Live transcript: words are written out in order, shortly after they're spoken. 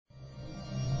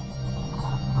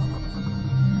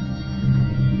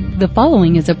The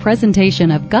following is a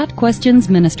presentation of Got Questions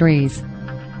Ministries.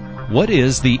 What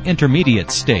is the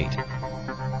intermediate state?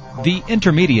 The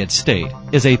intermediate state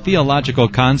is a theological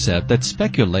concept that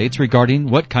speculates regarding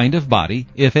what kind of body,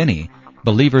 if any,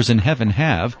 believers in heaven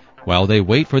have while they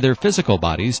wait for their physical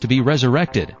bodies to be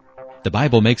resurrected. The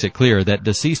Bible makes it clear that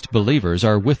deceased believers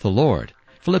are with the Lord.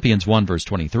 Philippians 1 verse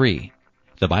 23.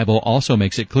 The Bible also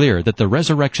makes it clear that the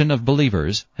resurrection of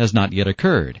believers has not yet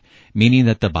occurred, meaning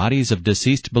that the bodies of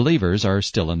deceased believers are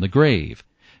still in the grave.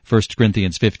 1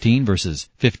 Corinthians 15 verses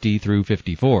 50 through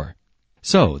 54.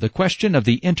 So, the question of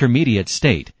the intermediate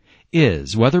state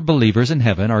is whether believers in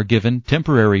heaven are given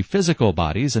temporary physical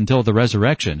bodies until the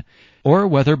resurrection, or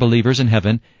whether believers in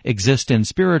heaven exist in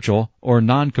spiritual or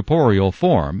non-corporeal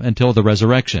form until the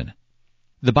resurrection.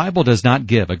 The Bible does not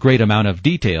give a great amount of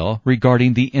detail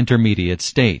regarding the intermediate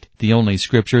state. The only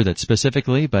scripture that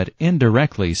specifically but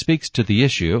indirectly speaks to the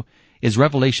issue is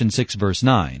Revelation 6 verse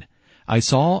 9. I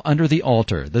saw under the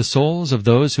altar the souls of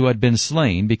those who had been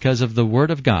slain because of the word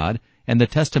of God and the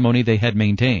testimony they had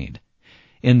maintained.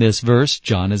 In this verse,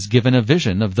 John is given a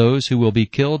vision of those who will be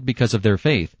killed because of their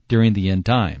faith during the end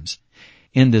times.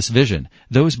 In this vision,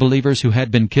 those believers who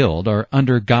had been killed are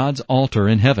under God's altar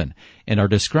in heaven and are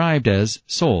described as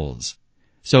souls.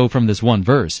 So from this one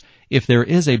verse, if there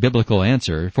is a biblical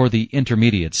answer for the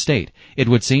intermediate state, it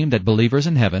would seem that believers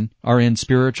in heaven are in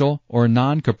spiritual or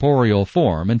non-corporeal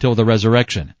form until the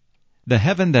resurrection. The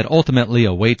heaven that ultimately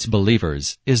awaits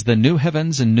believers is the new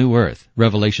heavens and new earth,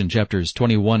 Revelation chapters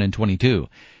 21 and 22.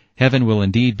 Heaven will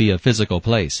indeed be a physical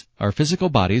place. Our physical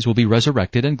bodies will be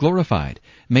resurrected and glorified,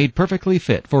 made perfectly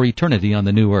fit for eternity on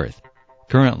the new earth.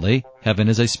 Currently, heaven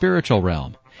is a spiritual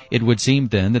realm. It would seem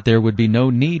then that there would be no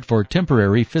need for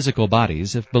temporary physical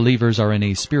bodies if believers are in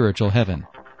a spiritual heaven.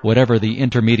 Whatever the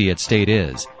intermediate state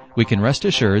is, we can rest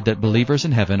assured that believers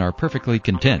in heaven are perfectly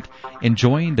content,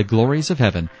 enjoying the glories of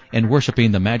heaven and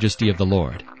worshiping the majesty of the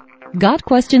Lord. Got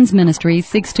Questions Ministries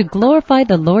seeks to glorify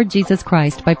the Lord Jesus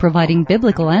Christ by providing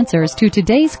biblical answers to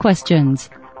today's questions.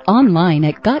 Online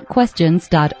at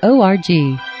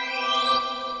gotquestions.org.